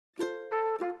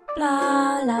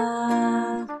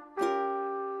Blarla.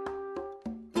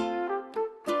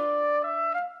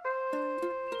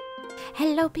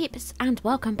 Hello Peeps and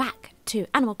welcome back to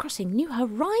Animal Crossing New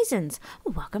Horizons.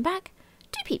 Welcome back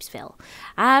to Peepsville.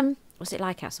 What's it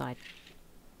like outside?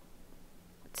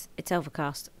 It's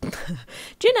overcast.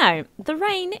 Do you know, the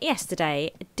rain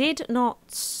yesterday did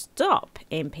not stop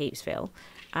in Peepsville.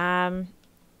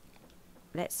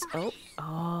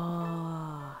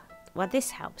 Well,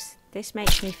 this helps. This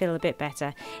makes me feel a bit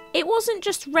better. It wasn't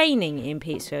just raining in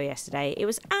Peepsville yesterday. It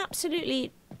was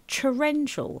absolutely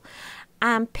torrential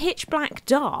and pitch black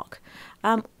dark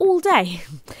all day.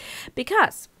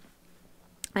 Because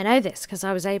I know this because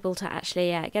I was able to actually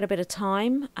get a bit of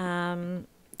time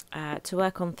to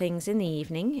work on things in the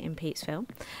evening in Peepsville,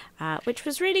 which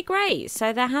was really great.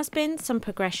 So there has been some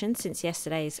progression since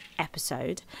yesterday's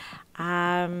episode.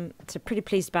 So pretty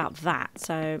pleased about that.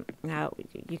 So now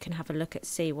you can have a look at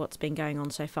see what's been going on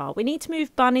so far. We need to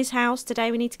move Bunny's house today.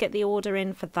 We need to get the order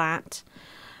in for that.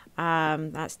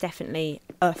 That's definitely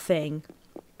a thing.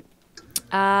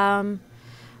 Do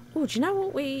you know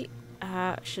what we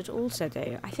should also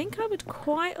do? I think I would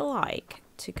quite like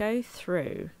to go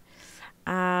through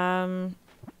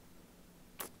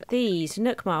these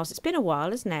Nook Miles. It's been a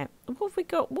while, isn't it? What have we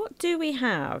got? What do we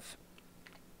have?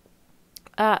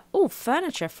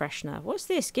 Furniture freshener. What's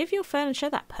this? Give your furniture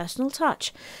that personal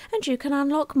touch and you can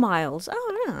unlock miles.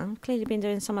 Oh, yeah, I've clearly been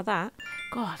doing some of that.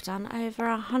 God, I've done over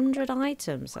 100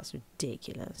 items. That's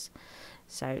ridiculous.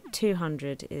 So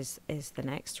 200 is the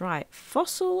next. Right.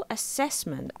 Fossil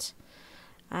assessment.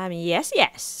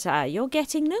 Yes. You're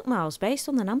getting Nook Miles based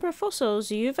on the number of fossils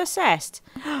you've assessed.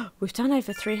 We've done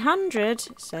over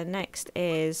 300. So next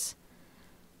is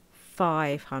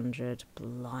 500.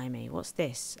 Blimey, what's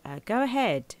this? Go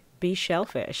ahead, be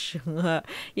shellfish.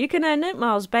 You can earn Nook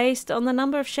Miles based on the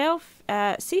number of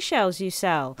seashells you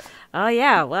sell. Oh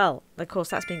yeah, well, of course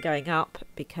that's been going up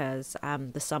because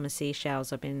the summer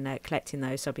seashells, I've been collecting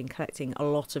those. So I've been collecting a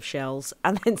lot of shells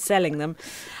and then selling them.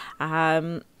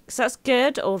 So that's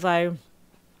good, although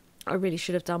I really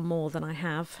should have done more than I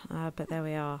have. But there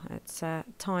we are. It's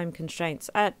time constraints.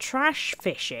 Trash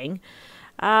fishing.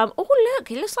 Look,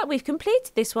 it looks like we've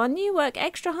completed this one. You work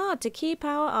extra hard to keep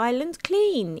our island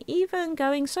clean, even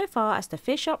going so far as to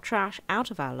fish up trash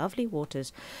out of our lovely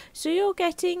waters. So you're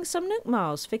getting some Nook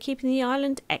Miles for keeping the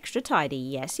island extra tidy.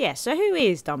 Yes. So who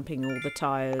is dumping all the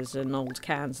tyres and old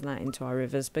cans and that into our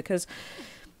rivers? Because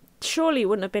surely it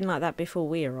wouldn't have been like that before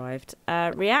we arrived.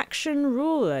 Reaction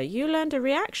ruler. You learned a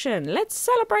reaction. Let's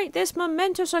celebrate this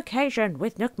momentous occasion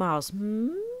with Nook Miles.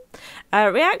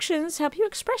 Reactions help you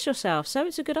express yourself, so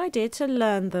it's a good idea to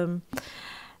learn them.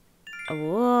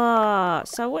 Whoa.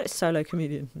 So what is solo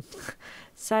comedian?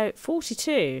 So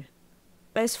 42.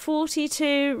 There's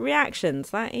 42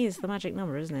 reactions. That is the magic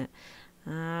number, isn't it?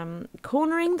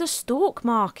 Cornering the stock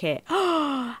market.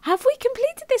 Have we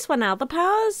completed this one now? The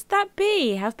powers that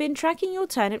be have been tracking your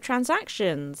turnip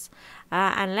transactions.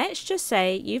 And let's just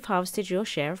say you've harvested your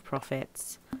share of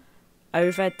profits.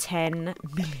 Over 10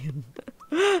 million.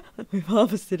 We've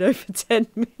harvested over 10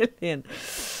 million.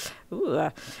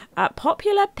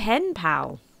 Popular pen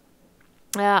pal.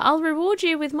 I'll reward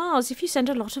you with miles if you send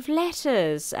a lot of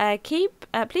letters.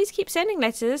 Please keep sending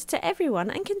letters to everyone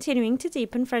and continuing to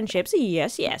deepen friendships.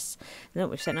 Yes.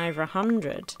 Look, we've sent over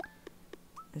 100.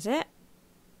 Is it?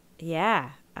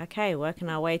 Yeah. Okay, working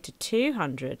our way to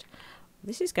 200.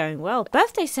 This is going well.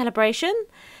 Birthday celebration.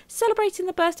 Celebrating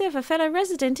the birthday of a fellow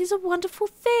resident is a wonderful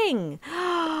thing.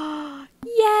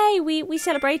 Yay, we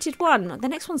celebrated one. The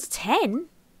next one's 10.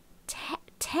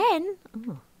 10?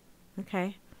 Oh,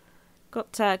 okay.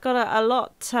 Got a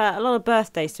lot of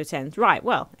birthdays to attend. Right,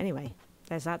 well, anyway,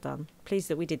 there's that done. Pleased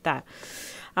that we did that.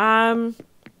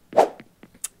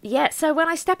 Yeah, so when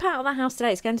I step out of the house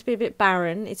today, it's going to be a bit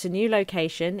barren. It's a new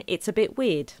location. It's a bit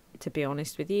weird, to be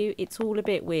honest with you. It's all a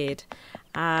bit weird.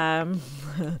 And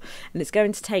it's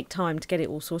going to take time to get it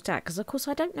all sorted out. Because, of course,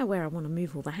 I don't know where I want to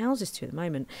move all the houses to at the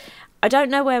moment. I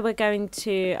don't know where we're going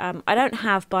to... I don't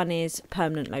have Bunny's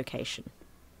permanent location.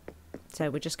 So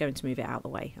we're just going to move it out of the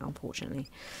way, unfortunately.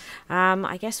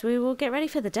 I guess we will get ready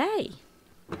for the day.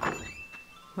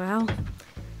 Well,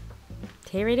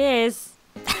 here it is.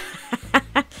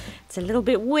 It's a little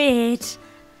bit weird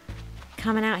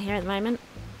coming out here at the moment.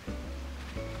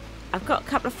 I've got a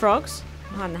couple of frogs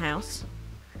behind the house.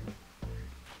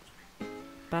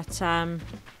 But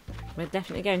We're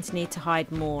definitely going to need to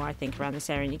hide more, I think, around this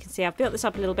area. And you can see I've built this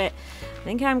up a little bit. I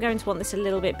think I'm going to want this a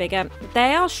little bit bigger.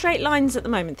 They are straight lines at the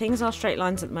moment. Things are straight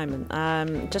lines at the moment.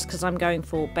 Just because I'm going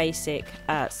for basic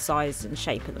size and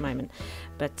shape at the moment.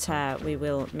 But we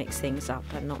will mix things up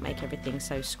and not make everything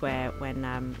so square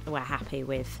when we're happy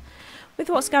with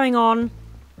what's going on.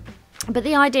 But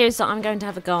the idea is that I'm going to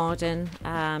have a garden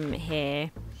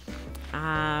here.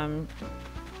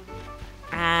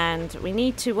 And we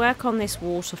need to work on this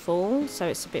waterfall so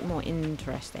it's a bit more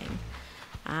interesting.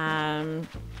 And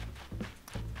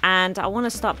I want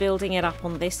to start building it up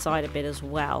on this side a bit as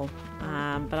well.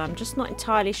 But I'm just not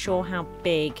entirely sure how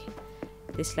big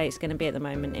this lake's going to be at the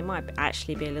moment. It might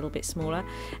actually be a little bit smaller.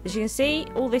 As you can see,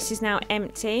 all this is now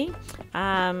empty,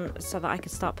 so that I can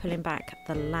start pulling back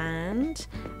the land.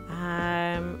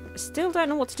 Still don't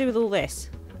know what to do with all this.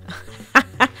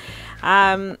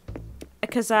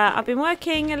 Because I've been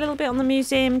working a little bit on the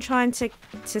museum, trying to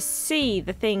see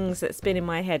the things that's been in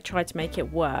my head, try to make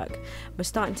it work. We're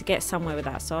starting to get somewhere with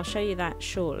that, so I'll show you that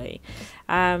shortly.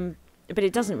 But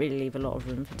it doesn't really leave a lot of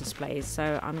room for displays,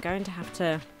 so I'm going to have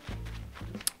to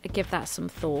give that some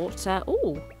thought.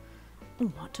 Oh,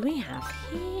 what do we have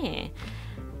here?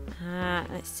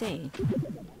 Let's see.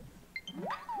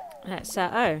 Let's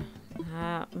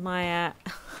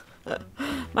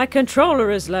my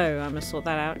controller is low. I'm gonna sort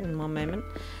that out in one moment.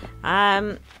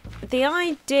 The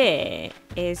idea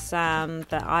is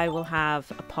that I will have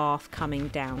a path coming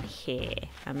down here,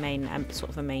 a main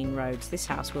sort of a main road. So this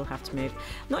house will have to move.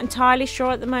 I'm not entirely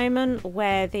sure at the moment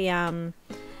where the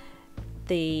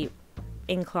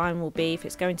incline will be, if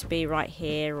it's going to be right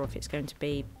here or if it's going to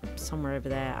be somewhere over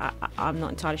there. I'm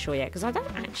not entirely sure yet, because I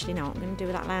don't actually know what I'm going to do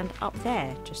with that land up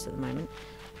there just at the moment.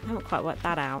 I haven't quite worked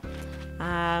that out.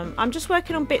 I'm just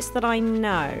working on bits that I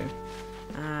know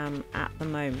at the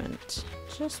moment.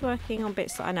 Just working on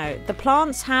bits that I know. The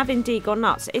plants have indeed gone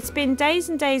nuts. It's been days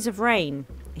and days of rain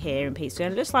here in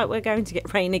Peepsville. It looks like we're going to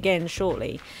get rain again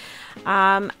shortly.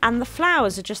 And the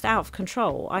flowers are just out of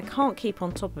control. I can't keep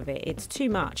on top of it. It's too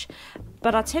much.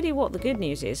 But I'll tell you what the good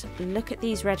news is. Look at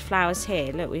these red flowers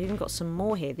here. Look, we've even got some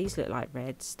more here. These look like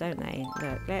reds, don't they?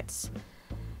 Look, let's...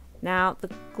 Now, the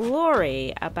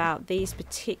glory about these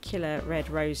particular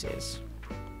red roses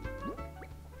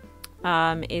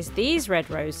is these red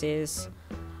roses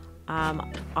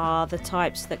are the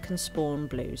types that can spawn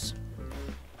blues.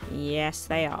 Yes,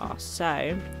 they are.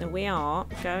 So, we are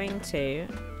going to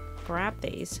grab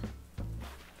these.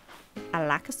 I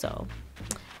like a soul.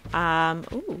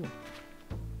 Ooh.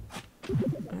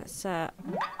 That's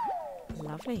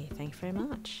lovely. Thank you very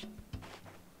much.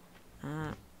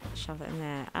 Shove that in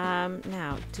there.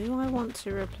 Now, do I want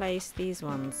to replace these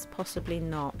ones? Possibly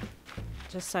not.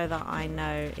 Just so that I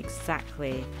know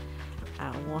exactly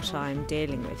what I'm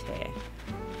dealing with here.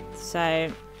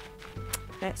 So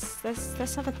let's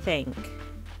have a think.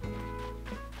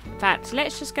 In fact,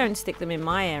 let's just go and stick them in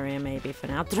my area maybe for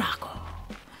now. Draco.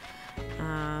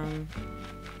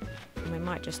 We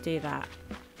might just do that.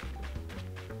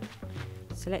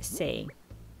 So let's see.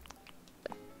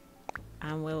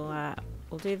 And we'll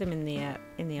do them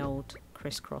in the old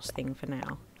crisscross thing for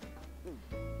now.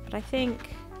 But I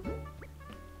think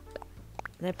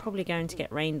they're probably going to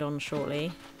get rained on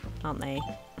shortly, aren't they?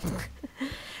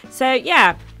 So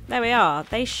yeah, there we are.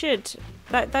 They should.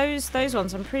 Those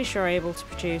ones I'm pretty sure are able to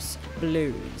produce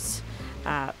blues,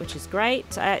 which is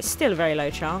great. It's still a very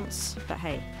low chance, but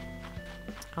hey,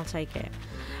 I'll take it.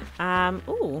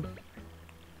 Ooh.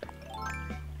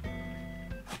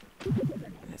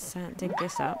 Let's dig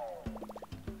this up.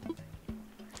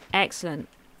 Excellent.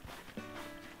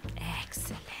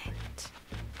 Excellent.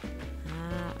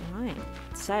 Right.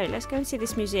 So let's go and see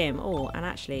this museum. Oh, and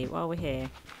actually, while we're here,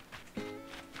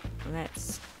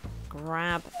 let's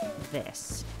grab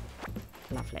this.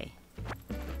 Lovely.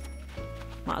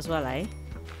 Might as well, eh?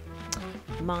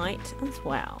 Might as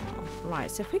well. Right.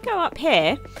 So if we go up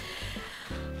here,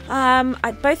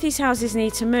 both these houses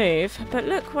need to move. But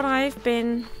look what I've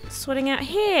been sorting out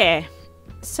here.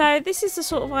 So this is the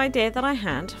sort of idea that I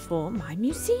had for my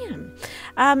museum.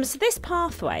 So this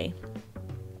pathway,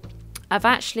 I've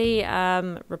actually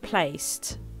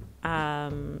replaced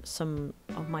some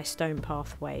of my stone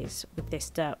pathways with this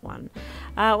dirt one.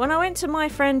 When I went to my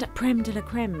friend Creme de la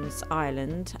Creme's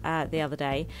island the other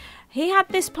day, he had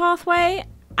this pathway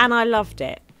and I loved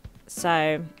it.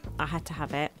 So I had to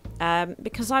have it.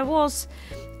 Because I was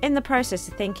in the process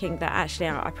of thinking that actually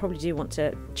I probably do want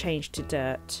to change to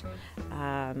dirt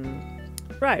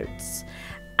roads,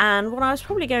 and what I was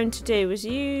probably going to do was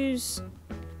use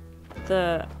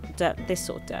the dirt, this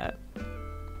sort of dirt,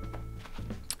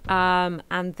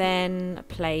 And then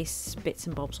place bits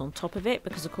and bobs on top of it,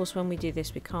 because of course when we do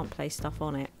this we can't place stuff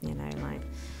on it, you know, like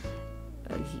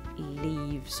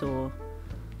leaves or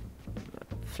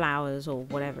flowers or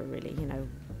whatever, really, you know,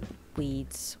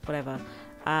 weeds, whatever,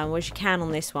 which you can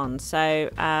on this one. So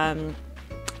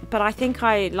but I think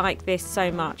I like this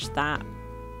so much that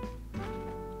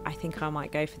I think I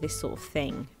might go for this sort of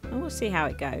thing, and we'll see how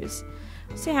it goes.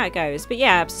 See how it goes. But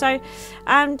yeah, so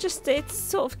just it's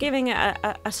sort of giving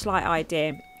a slight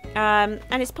idea, and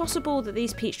it's possible that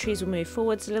these peach trees will move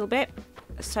forwards a little bit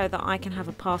so that I can have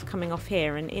a path coming off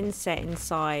here, and inset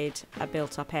inside a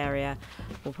built up area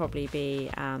will probably be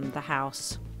the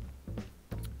house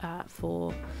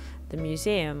for the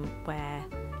museum where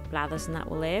Blathers and that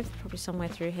will live, probably somewhere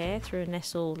through here, through a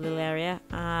nestled little area.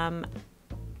 And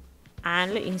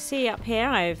look, you can see up here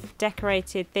I've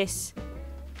decorated this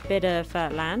bit of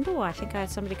land. Oh, I think I had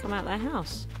somebody come out their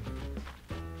house.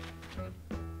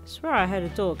 I swear I heard a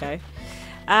door go.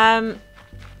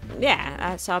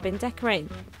 Yeah, so I've been decorating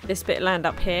this bit of land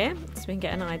up here, so we can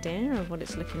get an idea of what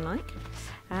it's looking like,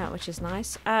 which is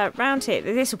nice. Round here,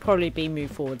 this will probably be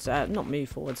move forwards, not move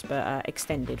forwards, but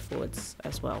extended forwards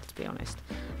as well, to be honest.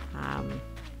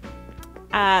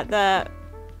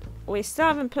 We still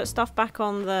haven't put stuff back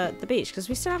on the beach because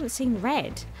we still haven't seen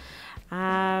red.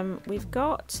 We've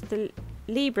got the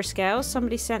Libra scales.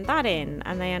 Somebody sent that in,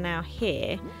 and they are now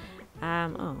here.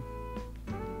 Oh,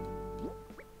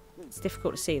 it's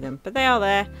difficult to see them, but they are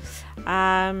there.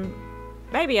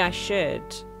 Maybe I should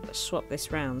swap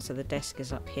this round so the desk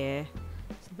is up here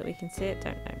so that we can see it.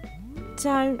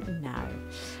 Don't know.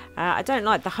 I don't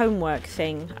like the homework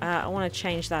thing. I want to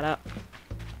change that up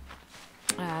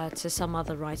to some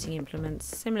other writing implements,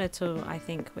 similar to, I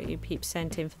think, what you Peeps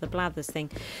sent in for the Blathers thing.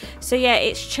 So yeah,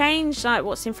 it's changed like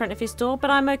what's in front of his door, but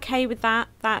I'm okay with that.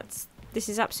 This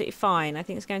is absolutely fine. I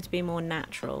think it's going to be more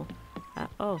natural.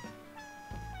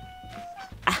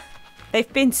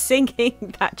 They've been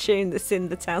singing that tune that's in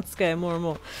the town square more and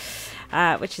more,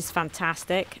 which is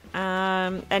fantastic.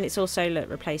 And it's also,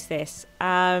 look, replace this.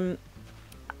 I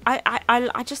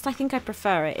think I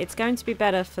prefer it. It's going to be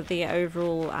better for the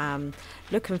overall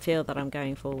look and feel that I'm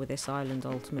going for with this island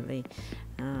ultimately.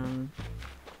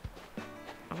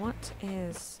 What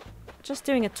is just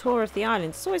doing a tour of the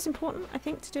island? It's always important, I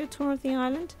think, to do a tour of the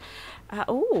island.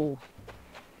 Oh,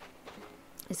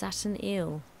 is that an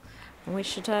eel? And we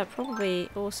should probably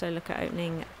also look at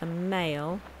opening the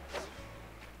mail.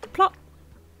 Plop.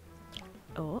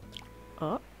 Oh.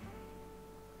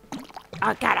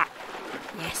 I got it.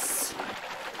 Yes.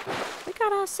 We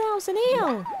got ourselves an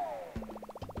eel.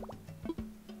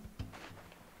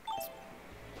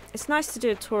 It's nice to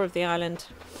do a tour of the island.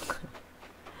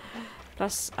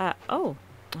 Plus, oh,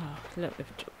 look,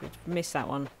 we've missed that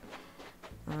one.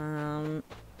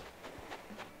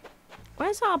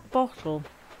 Where's our bottle?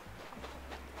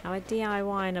 Our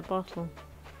DIY in a bottle.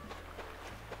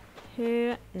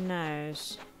 Who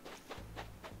knows?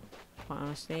 Quite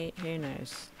honestly, who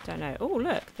knows? Don't know. Oh,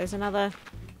 look, there's another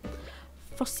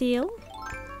fossil.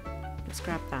 Let's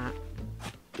grab that.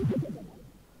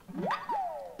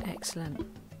 Excellent.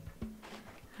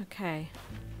 Okay.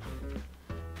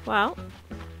 Well,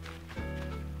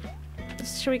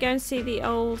 shall we go and see the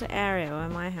old area where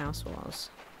my house was?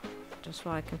 Just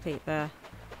while I complete the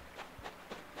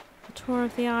tour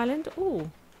of the island. Oh,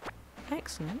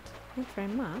 excellent. Thank you very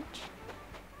much.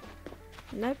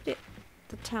 Nobody at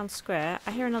the town square.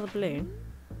 I hear another balloon.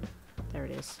 There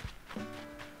it is.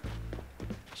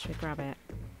 Should we grab it?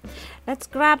 Let's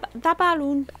grab the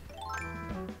balloon.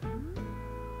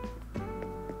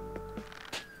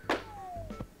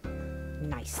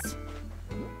 Nice.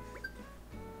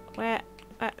 Where?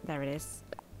 There it is.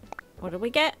 What did we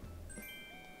get?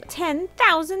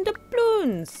 10,000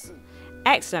 doubloons.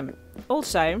 Excellent.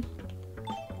 Also,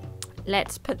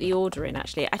 let's put the order in,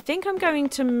 actually. I think I'm going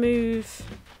to move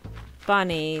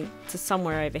Bunny to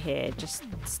somewhere over here. Just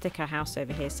stick her house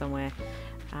over here somewhere.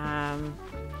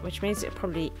 Which means it'll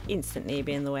probably instantly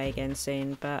be in the way again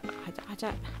soon. But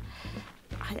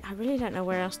I really don't know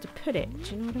where else to put it.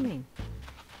 Do you know what I mean?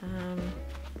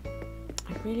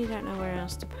 I really don't know where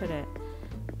else to put it.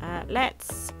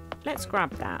 Let's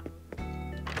grab that.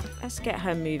 Let's get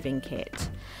her moving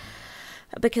kit.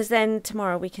 Because then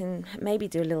tomorrow we can maybe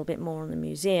do a little bit more on the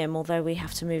museum, although we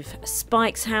have to move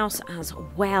Spike's house as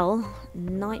well.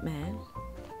 Nightmare.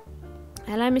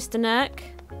 Hello, Mr. Nurk.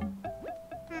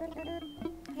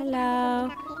 Hello.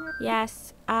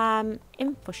 Yes.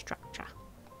 Infrastructure.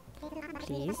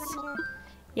 Please.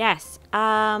 Yes.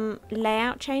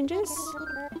 Layout changes.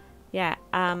 Yeah.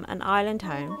 An island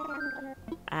home.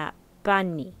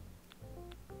 Bunny.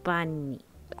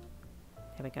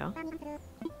 There There we go.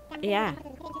 Yeah.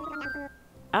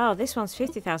 Oh, this one's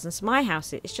 50,000. It's my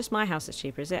house. It's just my house that's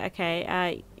cheaper, is it?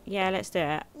 Okay. Yeah, let's do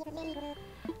it.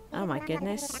 Oh my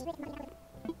goodness.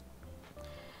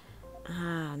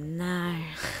 Oh no.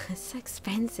 It's so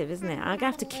expensive, isn't it? I'm gonna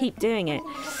have to keep doing it.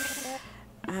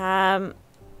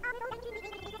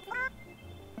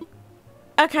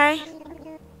 Okay.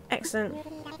 Excellent.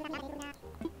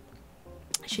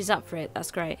 She's up for it. That's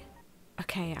great.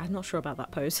 Okay, I'm not sure about that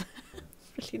pose.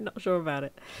 Really not sure about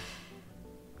it.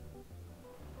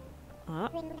 Oh.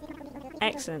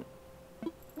 Excellent.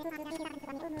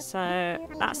 So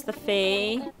that's the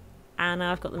fee. And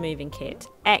I've got the moving kit.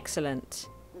 Excellent.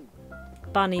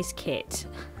 Bunny's kit.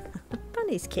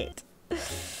 Bunny's kit.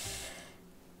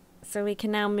 So we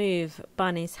can now move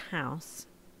Bunny's house.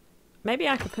 Maybe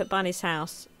I could put Bunny's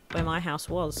house where my house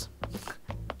was.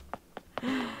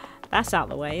 That's out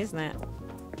the way, isn't it?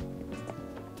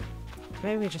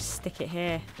 Maybe we just stick it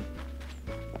here.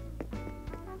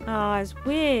 Oh, it's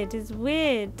weird. It's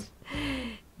weird.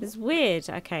 It's weird.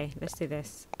 Okay, let's do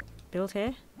this. Build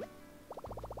here.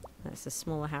 That's a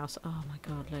smaller house. Oh my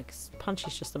god, look.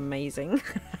 Punchy's just amazing.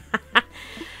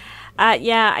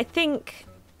 Yeah, I think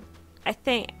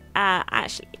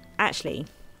actually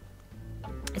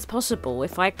it's possible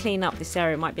if I clean up this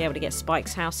area, I might be able to get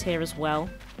Spike's house here as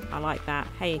well. I like that.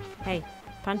 Hey,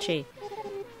 Punchy.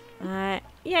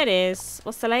 Yeah, it is.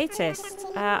 What's the latest?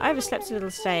 I overslept a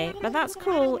little today, but that's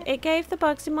cool. It gave the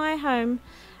bugs in my home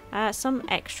some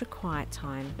extra quiet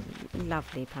time.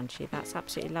 Lovely, Punchy. That's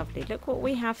absolutely lovely. Look what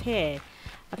we have here.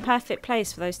 A perfect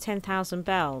place for those 10,000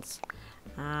 bells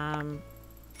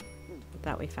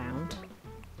that we found.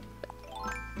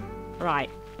 Right.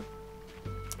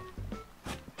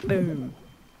 Boom.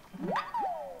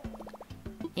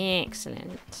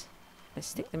 Excellent. Let's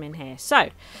stick them in here. So,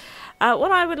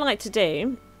 what I would like to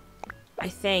do, I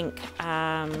think,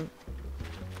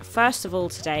 first of all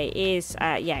today is,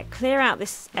 yeah, clear out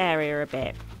this area a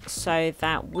bit so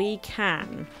that we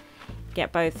can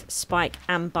get both Spike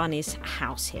and Bunny's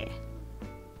house here.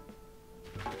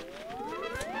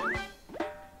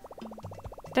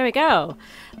 There we go.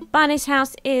 Bunny's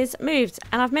house is moved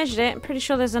and I've measured it. I'm pretty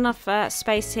sure there's enough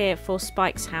space here for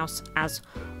Spike's house as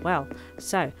well.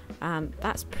 So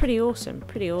that's pretty awesome.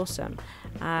 Pretty awesome.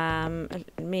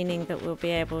 Meaning that we'll be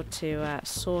able to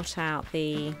sort out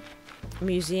the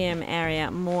museum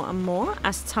area more and more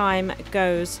as time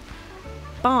goes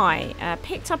by.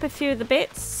 Picked up a few of the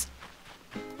bits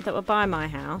that were by my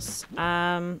house.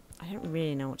 I don't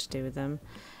really know what to do with them.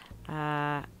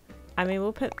 I mean,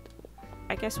 we'll put...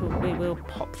 I guess we will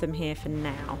pop them here for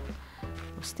now.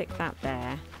 We'll stick that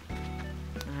there.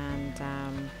 And,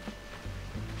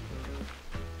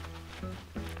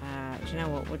 do you know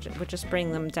what? We'll just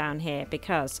bring them down here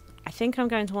because I think I'm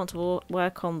going to want to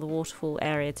work on the waterfall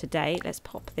area today. Let's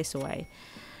pop this away.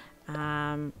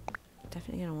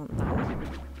 Definitely going to want that.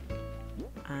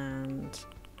 And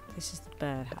this is the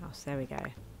birdhouse. There we go.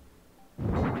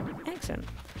 Excellent.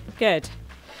 Good.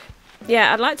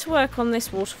 Yeah, I'd like to work on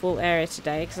this waterfall area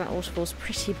today because that waterfall's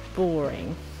pretty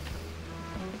boring.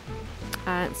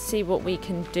 See what we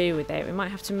can do with it. We might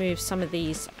have to move some of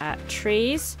these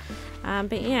trees.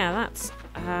 But yeah, that's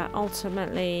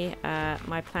ultimately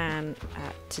my plan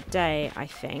today, I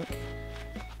think.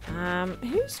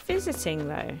 Who's visiting,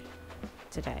 though,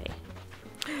 today?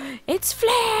 It's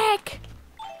Flick!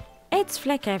 It's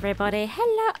Flick, everybody.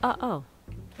 Hello. Oh.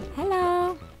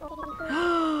 Hello.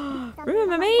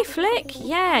 Remember me, Flick?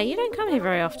 Yeah, you don't come here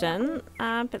very often.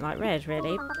 A bit like Red,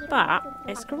 really. But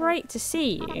it's great to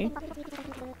see you.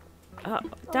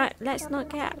 Let's not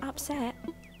get upset.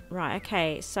 Right,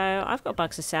 okay. So I've got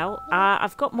bugs to sell.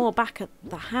 I've got more back at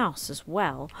the house as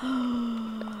well.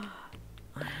 I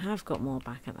have got more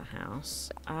back at the house.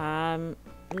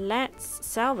 Let's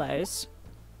sell those.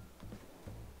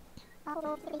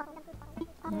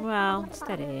 Well,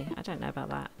 steady. I don't know about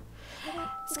that.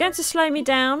 It's going to slow me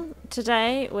down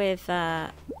today with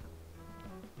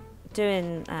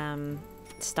doing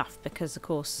stuff because, of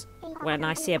course, when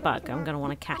I see a bug, I'm going to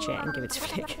want to catch it and give it to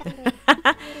Flick.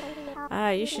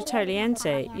 You should totally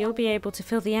enter. You'll be able to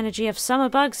feel the energy of summer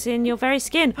bugs in your very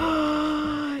skin.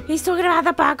 He's talking about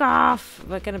the bug off.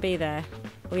 We're going to be there.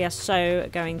 We are so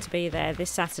going to be there.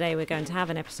 This Saturday, we're going to have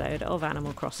an episode of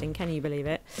Animal Crossing. Can you believe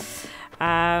it?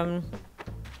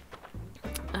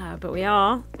 But we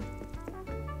are.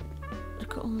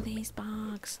 Look at all these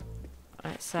bugs.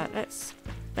 Let's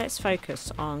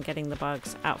focus on getting the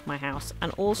bugs out of my house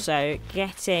and also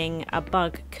getting a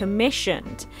bug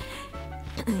commissioned.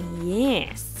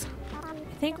 Yes. I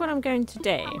think what I'm going to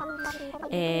do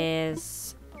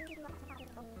is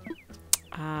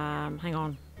hang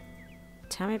on.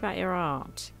 Tell me about your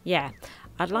art. Yeah,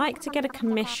 I'd like to get a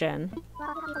commission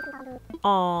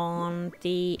on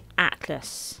the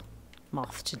Atlas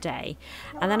moth today.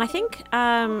 And then I think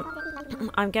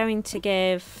I'm going to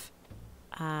give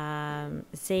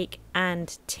Zeke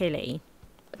and Tilly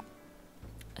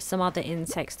some other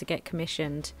insects to get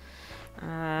commissioned.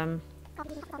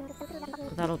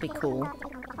 That'll be cool.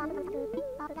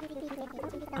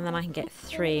 And then I can get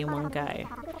 3 in one go.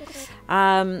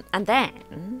 And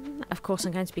then, of course,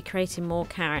 I'm going to be creating more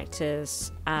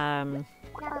characters to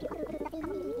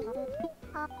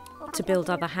build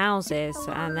other houses,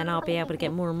 and then I'll be able to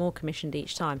get more and more commissioned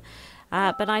each time.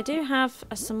 But I do have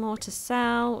some more to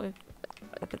sell.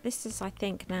 But this is, I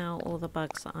think, now all the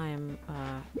bugs that I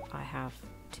have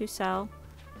to sell.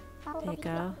 There you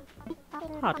go.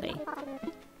 Hardly.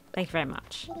 Thank you very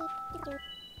much.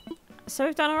 So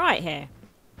we've done alright here.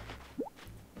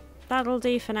 That'll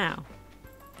do for now.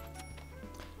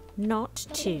 Not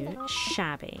too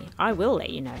shabby. I will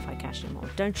let you know if I catch any more.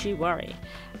 Don't you worry.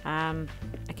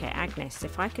 Okay, Agnes,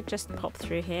 if I could just pop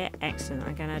through here. Excellent.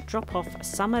 I'm going to drop off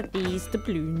some of these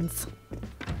doubloons.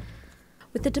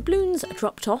 With the doubloons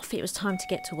dropped off, it was time to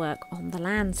get to work on the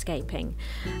landscaping.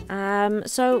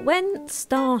 So when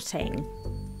starting,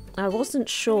 I wasn't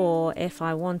sure if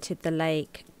I wanted the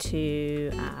lake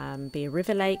to be a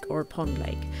river lake or a pond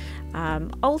lake.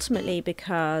 Ultimately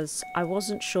because I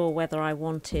wasn't sure whether I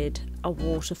wanted a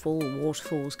waterfall or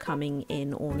waterfalls coming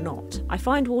in or not. I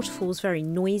find waterfalls very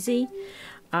noisy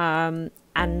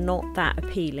and not that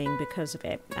appealing because of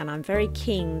it. And I'm very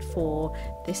keen for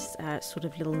this sort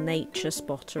of little nature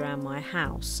spot around my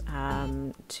house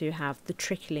to have the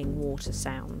trickling water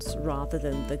sounds rather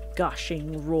than the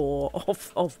gushing roar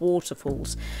of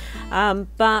waterfalls.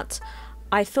 But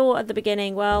I thought at the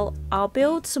beginning, well, I'll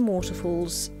build some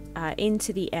waterfalls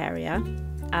into the area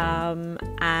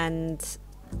and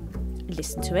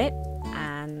listen to it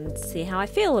and see how I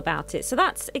feel about it. So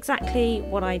that's exactly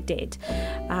what I did.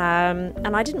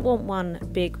 And I didn't want one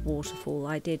big waterfall.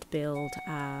 I did build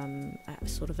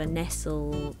sort of a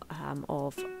nestle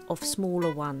of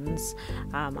smaller ones.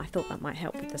 I thought that might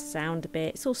help with the sound a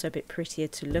bit. It's also a bit prettier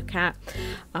to look at.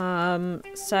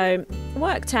 So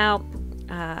worked out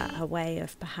a way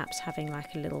of perhaps having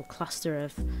like a little cluster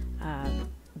of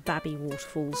babby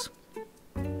waterfalls.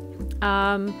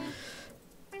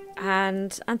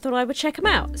 And thought I would check them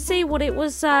out, see what it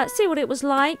was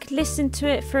like, listen to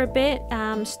it for a bit,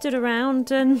 stood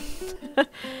around and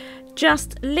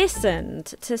just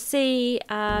listened to see,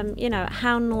 you know,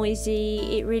 how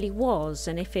noisy it really was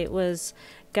and if it was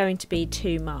going to be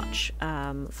too much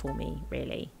for me,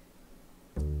 really.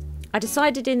 I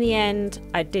decided in the end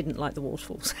I didn't like the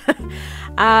waterfalls,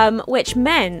 which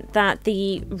meant that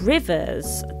the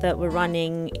rivers that were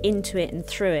running into it and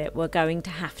through it were going to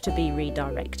have to be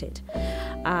redirected.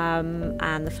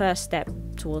 And the first step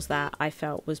towards that I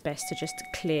felt was best to just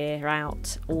clear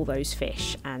out all those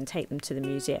fish and take them to the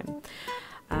museum.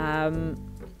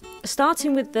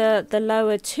 Starting with the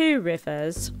lower 2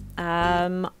 rivers,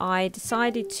 I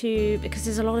decided to, because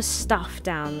there's a lot of stuff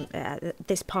down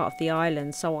this part of the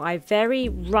island, so I very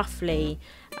roughly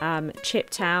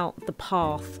chipped out the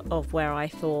path of where I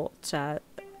thought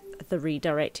the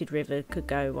redirected river could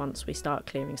go once we start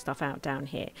clearing stuff out down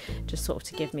here, just sort of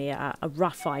to give me a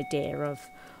rough idea of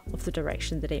the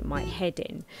direction that it might head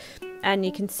in. And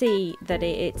you can see that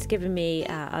it's given me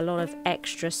a lot of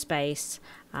extra space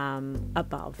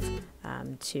above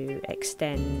to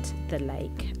extend the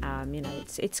lake. You know,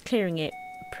 it's clearing it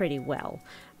pretty well.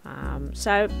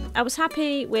 So I was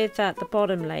happy with the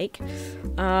bottom lake,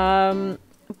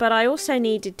 but I also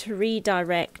needed to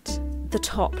redirect the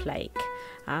top lake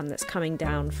that's coming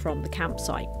down from the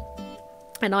campsite.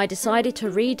 And I decided to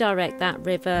redirect that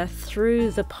river through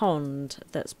the pond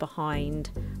that's behind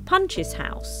Punch's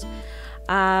house.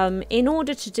 In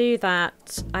order to do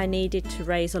that, I needed to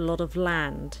raise a lot of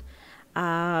land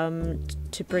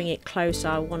to bring it closer.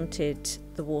 I wanted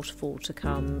the waterfall to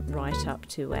come right up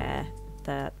to where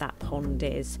that pond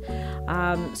is.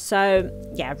 So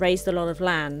yeah, raised a lot of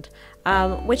land,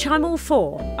 which I'm all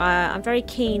for. I'm very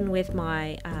keen with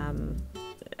my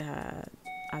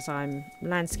as I'm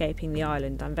landscaping the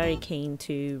island, I'm very keen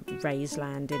to raise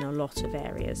land in a lot of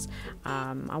areas.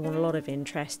 I want a lot of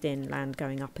interest in land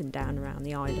going up and down around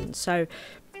the island. So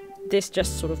this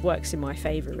just sort of works in my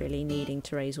favour, really, needing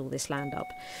to raise all this land up.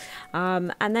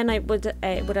 And then it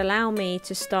would allow me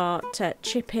to start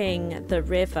chipping the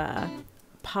river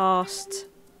past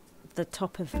the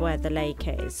top of where the lake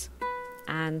is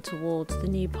and towards the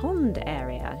new pond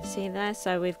area. See there?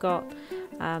 So we've got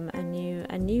a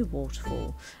new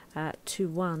waterfall to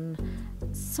one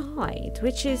side,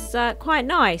 which is quite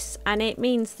nice, and it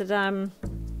means that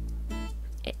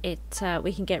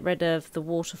we can get rid of the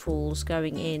waterfalls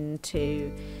going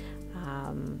into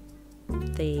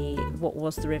what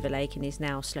was the river lake and is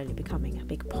now slowly becoming a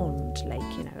big pond lake.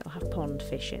 You know, it'll have pond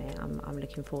fish in it. I'm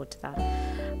looking forward to that.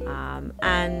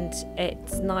 And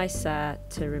it's nicer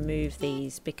to remove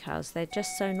these because they're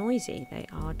just so noisy. They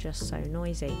are just so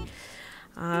noisy.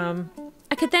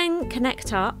 I could then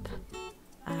connect up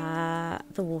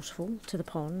the waterfall to the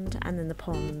pond, and then the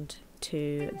pond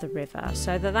to the river,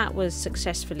 so that was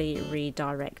successfully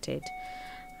redirected.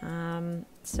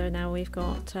 So now we've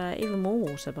got even more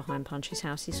water behind Punch's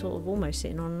house. He's sort of almost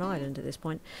sitting on an island at this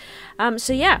point.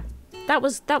 So yeah, that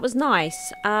was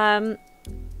nice.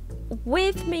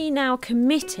 With me now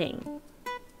committing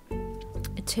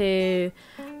to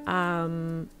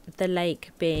the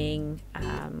lake being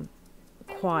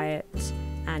quiet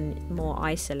and more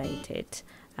isolated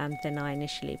than I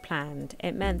initially planned,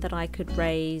 it meant that I could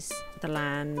raise the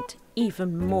land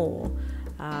even more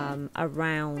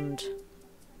around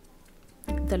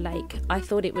the lake. I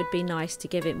thought it would be nice to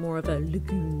give it more of a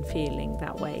lagoon feeling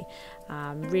that way,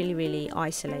 really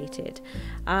isolated.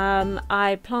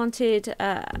 I planted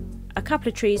a couple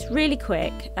of trees really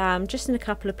quick, just in a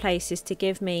couple of places to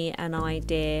give me an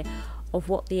idea of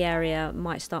what the area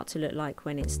might start to look like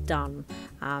when it's done,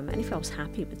 and if I was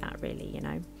happy with that, really, you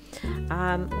know.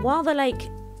 While the lake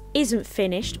isn't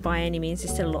finished by any means,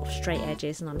 there's still a lot of straight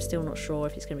edges and I'm still not sure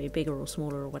if it's going to be bigger or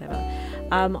smaller or whatever.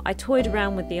 I toyed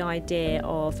around with the idea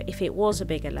of, if it was a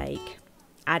bigger lake,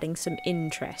 adding some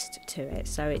interest to it,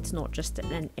 so it's not just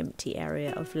an empty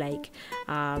area of lake,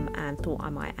 and thought I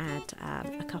might add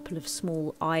a couple of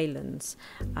small islands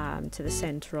to the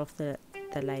centre of the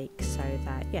lake, so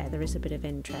that, yeah, there is a bit of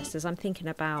interest, as I'm thinking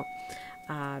about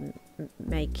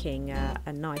making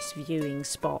a nice viewing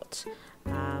spot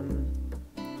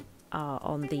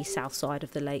on the south side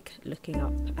of the lake, looking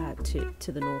up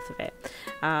to the north of it,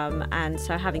 and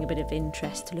so having a bit of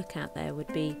interest to look at there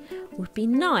would be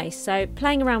nice. So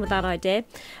playing around with that idea.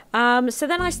 So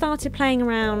then I started playing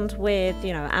around with,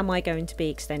 you know, am I going to be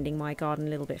extending my garden a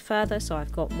little bit further, so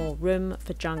I've got more room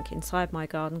for junk inside my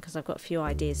garden, because I've got a few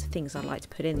ideas of things I'd like to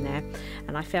put in there,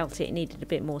 and I felt it needed a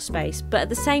bit more space. But at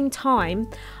the same time,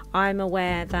 I'm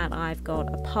aware that I've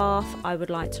got a path I would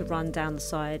like to run down the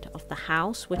side of the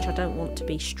house, which I don't want to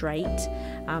be straight,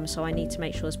 so I need to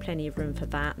make sure there's plenty of room for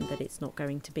that, and that it's not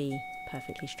going to be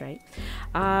perfectly straight.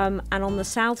 And on the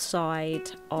south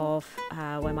side of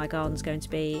where my garden's going to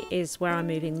be is where I'm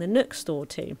moving the Nook store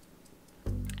to,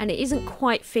 and it isn't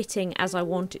quite fitting as I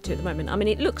want it to at the moment. I mean,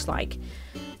 it looks like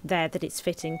there that it's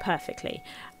fitting perfectly,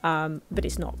 but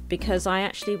it's not, because I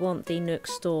actually want the Nook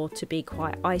store to be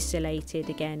quite isolated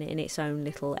again in its own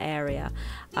little area,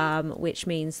 which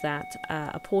means that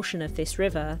a portion of this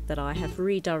river that I have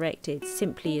redirected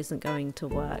simply isn't going to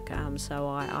work, so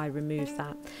I removed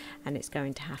that, and it's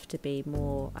going to have to be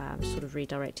more sort of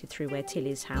redirected through where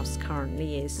Tilly's house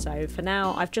currently is. So for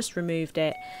now I've just removed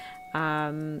it,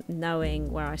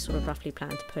 knowing where I sort of roughly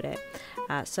plan to put it,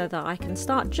 so that I can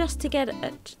start just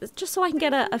so I can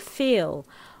get a feel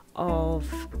of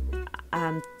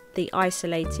the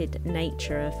isolated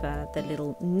nature of the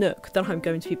little nook that I'm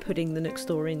going to be putting the Nook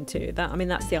store into. I mean,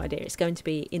 that's the idea. It's going to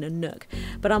be in a nook,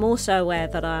 but I'm also aware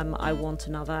that I want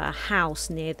another house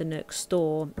near the Nook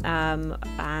store,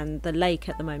 and the lake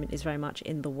at the moment is very much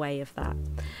in the way of that.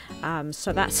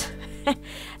 So that's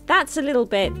that's a little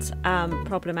bit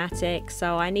problematic.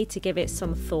 So I need to give it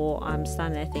some thought. I'm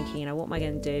standing there thinking, you know, what am I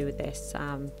going to do with this?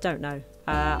 Don't know.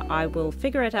 I will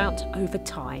figure it out over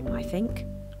time, I think.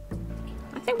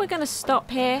 I think we're going to stop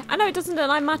here. I know it doesn't look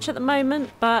like much at the moment,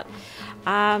 but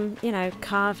you know,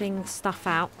 carving stuff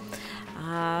out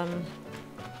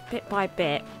bit by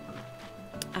bit,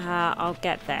 I'll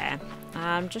get there.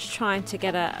 I'm just trying to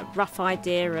get a rough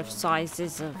idea of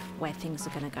sizes of where things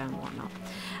are going to go and whatnot.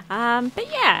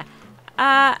 But yeah,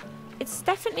 it's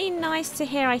definitely nice to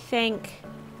hear, I think,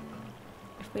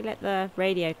 if we let the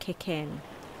radio kick in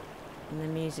and the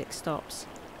music stops.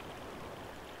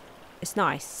 It's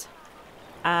nice.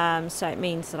 So it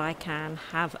means that I can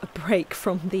have a break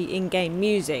from the in-game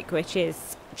music, which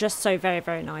is just so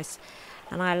very nice,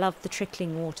 and I love the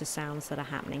trickling water sounds that are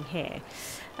happening here.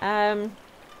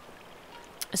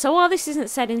 So while this isn't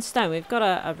set in stone, we've got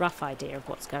a rough idea of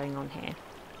what's going on here,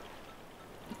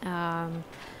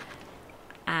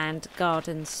 and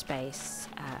garden space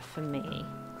for me,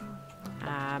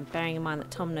 bearing in mind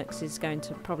that Tom Nook's is going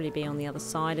to probably be on the other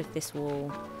side of this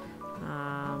wall.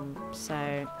 So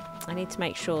I need to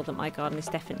make sure that my garden is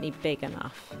definitely big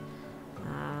enough.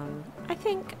 I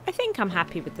think I'm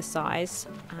happy with the size.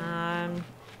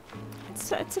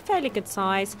 It's a fairly good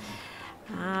size.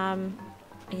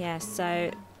 Yeah,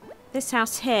 so this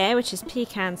house here, which is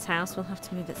Pecan's house, we'll have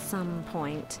to move at some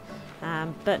point.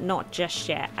 But not just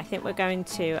yet. I think we're going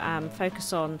to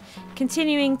focus on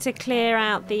continuing to clear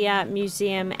out the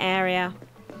museum area.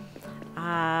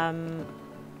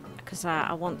 Because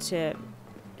I want to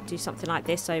do something like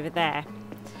this over there.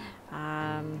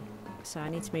 So I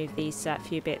need to move these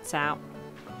few bits out.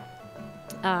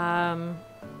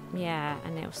 Yeah,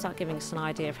 and it'll start giving us an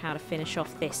idea of how to finish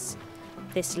off this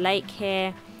lake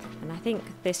here. And I think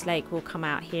this lake will come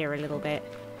out here a little bit.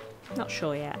 Not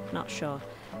sure yet, not sure.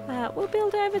 We'll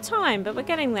build over time, but we're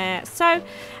getting there. So,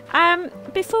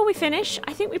 before we finish,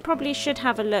 I think we probably should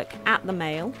have a look at the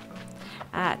mail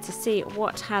to see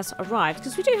what has arrived,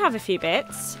 because we do have a few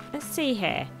bits. Let's see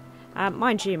here.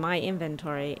 Mind you, my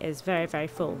inventory is very, very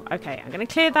full. Okay, I'm going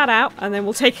to clear that out, and then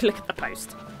we'll take a look at the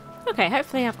post. Okay,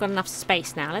 hopefully I've got enough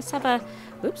space now. Let's have a,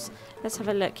 oops, let's have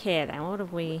a look here then. What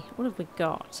have we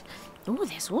got? Oh,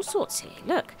 there's all sorts here.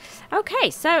 Look.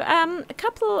 Okay, so a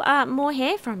couple more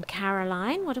here from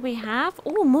Caroline. What do we have?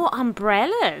 Oh, more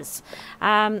umbrellas.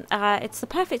 It's the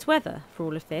perfect weather for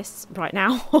all of this right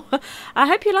now. I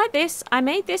hope you like this. I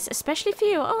made this especially for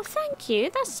you. Oh, thank you.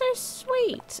 That's so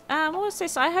sweet. What's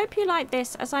this? I hope you like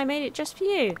this as I made it just for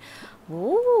you.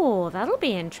 Oh, that'll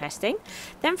be interesting.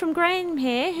 Then from Graham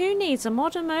here, who needs a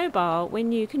modern mobile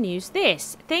when you can use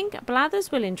this? Think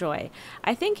Blathers will enjoy.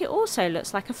 I think it also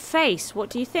looks like a face. What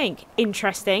do you think?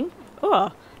 Interesting.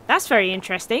 Oh, that's very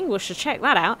interesting. We should check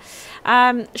that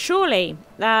out. Surely,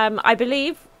 I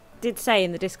believe, did say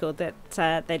in the Discord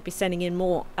that they'd be sending in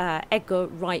more Edgar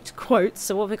Wright quotes.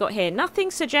 So what have we got here?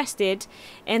 Nothing suggested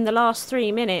in the last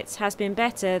 3 minutes has been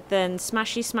better than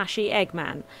Smashy Smashy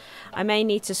Eggman. I may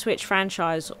need to switch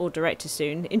franchise or director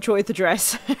soon. Enjoy the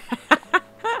dress.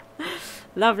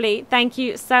 Lovely. Thank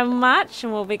you so much.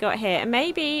 And what have we got here?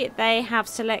 Maybe they have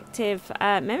selective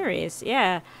memories.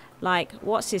 Yeah. Like,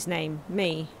 what's his name?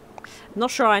 Me. I'm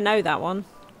not sure I know that one.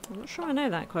 I'm not sure I know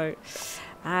that quote.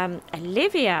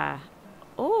 Olivia.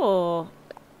 Oh.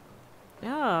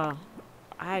 Oh.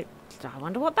 I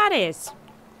wonder what that is.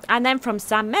 And then from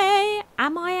Sam May,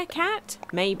 am I a cat?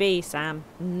 Maybe, Sam.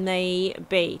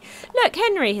 Maybe. Look,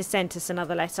 Henry has sent us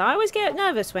another letter. I always get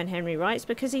nervous when Henry writes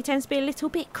because he tends to be a little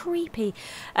bit creepy.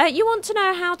 You want to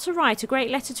know how to write a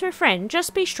great letter to a friend?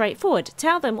 Just be straightforward.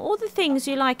 Tell them all the things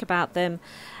you like about them.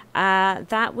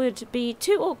 That would be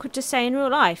too awkward to say in real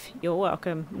life. You're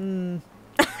welcome.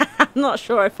 I'm not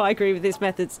sure if I agree with his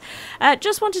methods.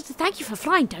 Just wanted to thank you for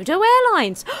flying Dodo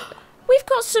Airlines. We've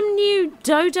got some new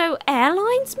Dodo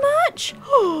Airlines merch.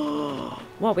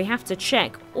 Well, we have to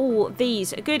check all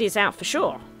these goodies out for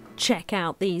sure. Check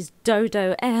out these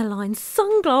Dodo Airlines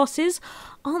sunglasses.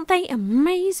 Aren't they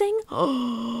amazing?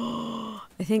 I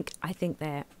think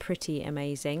they're pretty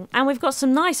amazing. And we've got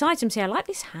some nice items here. I like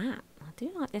this hat. I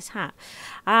do like this hat.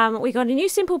 We got a new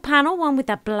simple panel, one with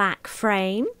a black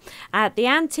frame. The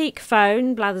antique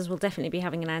phone. Blathers will definitely be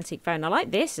having an antique phone. I like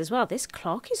this as well. This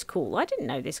clock is cool. I didn't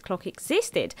know this clock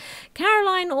existed.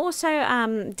 Caroline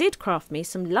also did craft me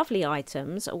some lovely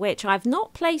items, which I've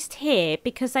not placed here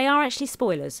because they are actually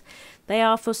spoilers. They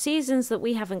are for seasons that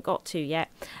we haven't got to yet,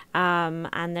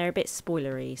 and they're a bit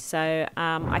spoilery. So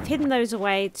I've hidden those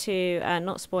away to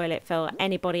not spoil it for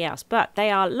anybody else. But they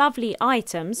are lovely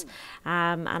items,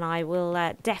 and I will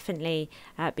definitely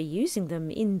be using them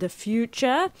in the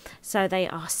future. So they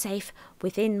are safe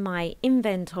within my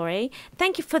inventory.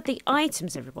 Thank you for the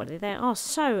items, everybody. They are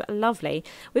so lovely.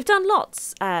 We've done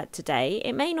lots today.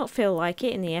 It may not feel like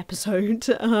it in the episode,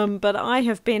 but I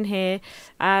have been here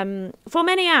for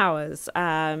many hours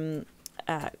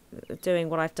doing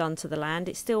what I've done to the land.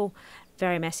 It's still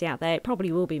very messy out there. It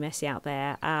probably will be messy out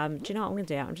there. Do you know what I'm going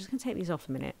to do? I'm just going to take these off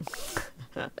a minute.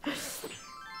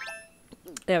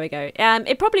 There we go.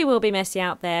 It probably will be messy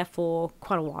out there for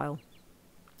quite a while.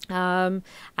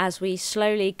 As we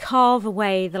slowly carve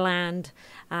away the land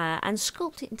and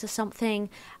sculpt it into something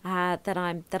that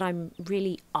I'm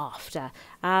really after.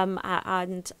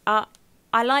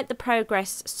 I like the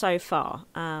progress so far,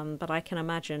 but I can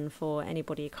imagine for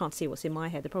anybody who can't see what's in my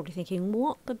head, they're probably thinking,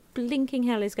 what the blinking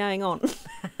hell is going on?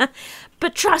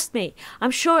 But trust me,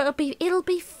 I'm sure it'll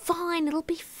be fine. It'll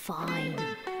be fine.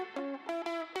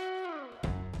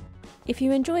 If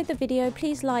you enjoyed the video,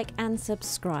 please like and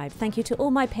subscribe. Thank you to all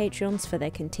my Patreons for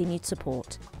their continued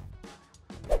support.